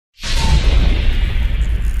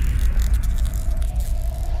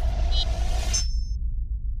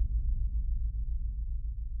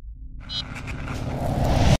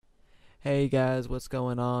Hey guys, what's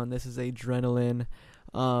going on? This is Adrenaline.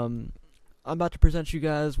 I'm about to present you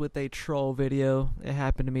guys with a troll video. It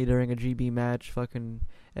happened to me during a GB match. Fucking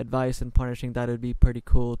advice and punishing that it'd be pretty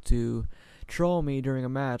cool to troll me during a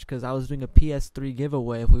match, because I was doing a PS3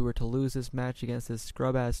 giveaway if we were to lose this match against this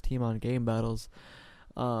scrub ass team on Game Battles.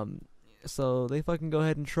 So they fucking go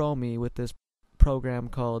ahead and troll me with this program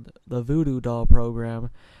called the VooDoo doll program.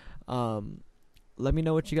 Let me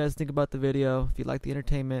know what you guys think about the video. If you like the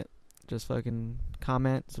entertainment, just fucking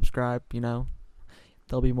comment, subscribe, you know.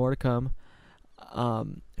 There'll be more to come.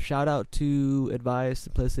 Shout out to Advice,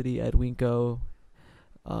 Simplicity, Edwinko,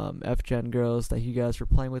 FGen girls, that you guys were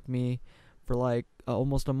playing with me for like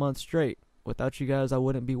almost a month straight. Without you guys, I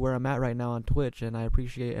wouldn't be where I'm at right now on Twitch, and I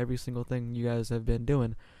appreciate every single thing you guys have been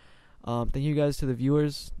doing. Thank you guys to the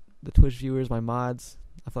viewers, the Twitch viewers, my mods.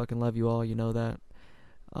 I fucking love you all, you know that.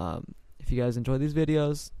 If you guys enjoy these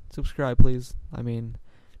videos, subscribe please. I mean,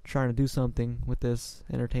 trying to do something with this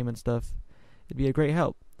entertainment stuff, it'd be a great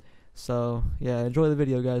help. So yeah, enjoy the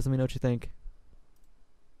video guys, let me know what you think.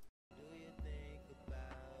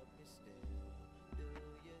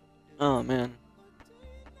 Oh man.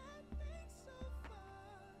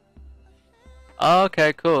 Oh,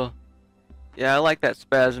 okay, cool. Yeah, I like that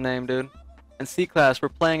spaz name, dude. In C-Class, we're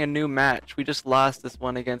playing a new match. We just lost this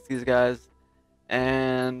one against these guys.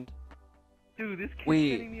 And dude, this kid's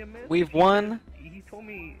sending me a message. we've won. He told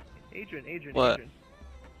me, Adrian. What?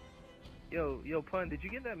 Yo, Pun, did you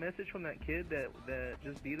get that message from that kid that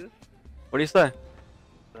just beat us? What do you say?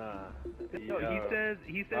 No, he says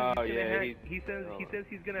he's gonna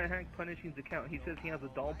hack Punishing's account. He says he has a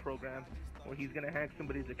doll program where he's gonna hack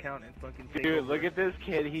somebody's account and fucking take Dude, over. look at this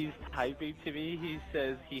kid. He's typing to me. He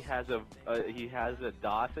says he has a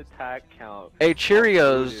DOS attack count. Hey,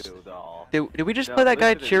 Cheerios. Did we just play that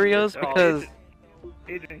guy Cheerios? Because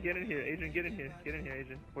Adrian, get in here.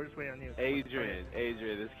 Adrian. We're just waiting on you. Adrian.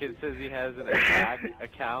 This kid says he has an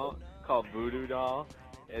account called VooDoo doll,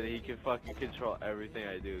 and he can fucking control everything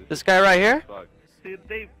I do. this guy right here? See,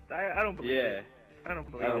 I don't believe it. I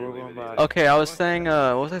don't believe it. Okay, I was saying,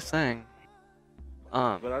 what was I saying?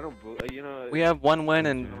 But I don't, you know. We have 1 win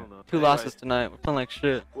and 2 losses tonight. We're playing like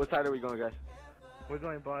shit. What side are we going, guys? We're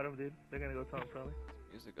going bottom, dude. They're gonna go top, probably.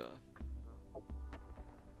 Music off.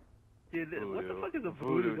 Dude, what the fuck is a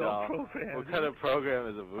VooDoo doll program? What kind of program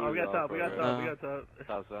is a VooDoo doll? We got top. We got top.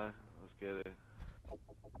 Top side? Let's get it.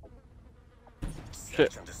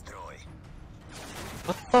 Shit.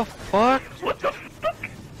 What the fuck? What the fuck?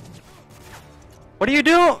 What are you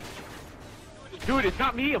doing? Dude, it's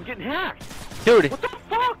not me. I'm getting hacked. Dude. What the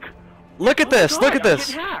fuck? Look at this. Look at this.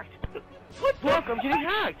 I'm getting hacked. Look, I'm getting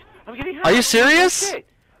hacked. Are you serious?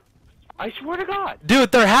 I swear to God.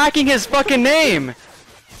 Dude, they're hacking his fucking name.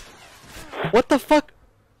 What the fuck?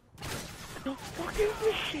 The fuck is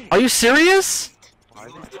this shit? Are you serious?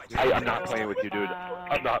 I'm not playing with you, dude.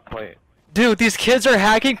 I'm not playing. Dude, these kids are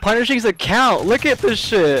hacking Punishing's account. Look at this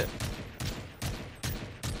shit.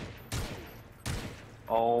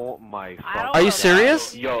 Oh my fuck. Are you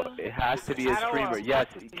serious? Yo, it has to be a streamer. Yes,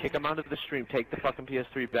 kick him out of the stream. Take the fucking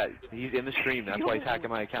PS3 bet. He's in the stream. That's why he's hacking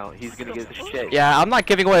my account. He's gonna get the shit. Yeah, I'm not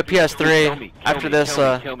giving away a PS3 after this.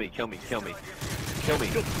 Kill me.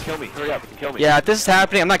 Hurry up. Kill me. Yeah, if this is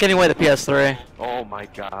happening, I'm not giving away the PS3. Oh my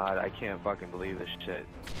God, I can't fucking believe this shit.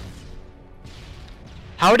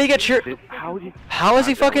 How would he get your? How is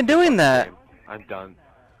he fucking doing that? I'm done.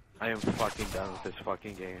 I am fucking done with this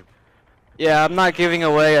fucking game. Yeah, I'm not giving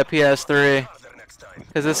away a PS3.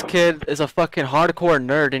 Because this kid is a fucking hardcore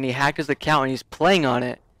nerd and he hacked his account and he's playing on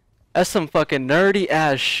it. That's some fucking nerdy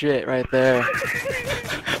ass shit right there.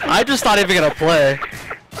 I just not even gonna play.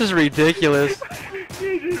 This is ridiculous.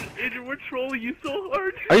 Adrian, we're trolling you so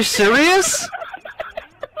hard. Are you serious?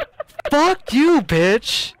 Fuck you,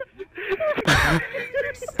 bitch.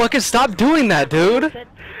 Fucking stop doing that, dude.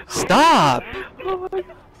 Stop.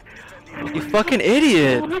 You fucking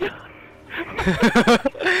idiot.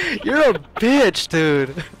 You're a bitch,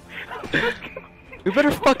 dude. We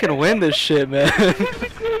better fucking win this shit, man.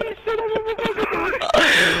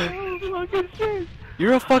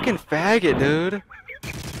 You're a fucking faggot, dude.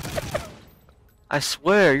 I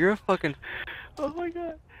swear, you're a fucking... Oh my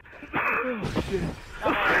God. Oh shit.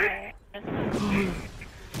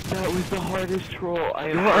 That was the hardest troll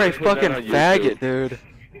I You are a fucking faggot, dude.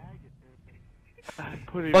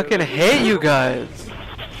 Fucking hate you guys.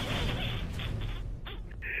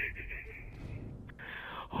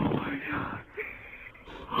 Oh my God.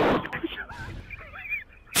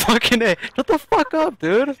 Fucking A. Shut the fuck up,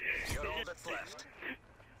 dude.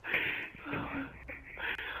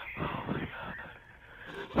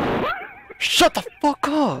 Shut the fuck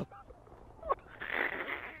up!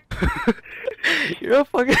 You're a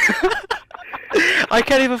fucking. I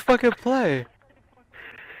can't even fucking play.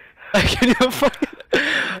 I can't even fucking.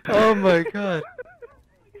 Oh my god.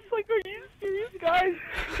 He's like, are you serious, guys?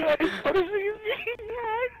 Guys, punishing is being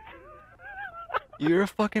hacked. You're a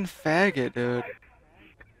fucking faggot, dude.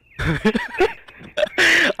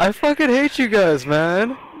 I fucking hate you guys,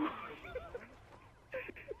 man.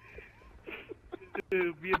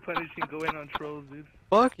 Dude, be a punishing, go in on trolls, dude.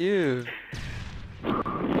 Fuck you.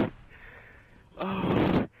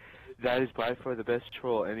 Oh, that is by far the best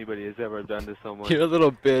troll anybody has ever done to someone. You're a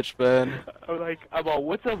little bitch, man. I'm all,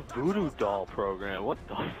 what's a VooDoo doll program? What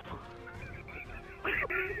the fuck?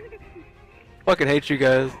 Fucking hate you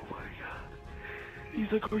guys. Oh my god.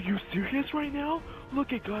 He's like, are you serious right now?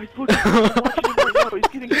 Look at guys, look at him watching him right now. He's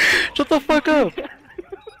getting. Shut the fuck up.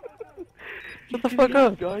 Shut the fuck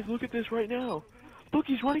up. Guys, look at this right now. Look,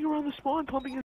 he's running around the spawn pumping his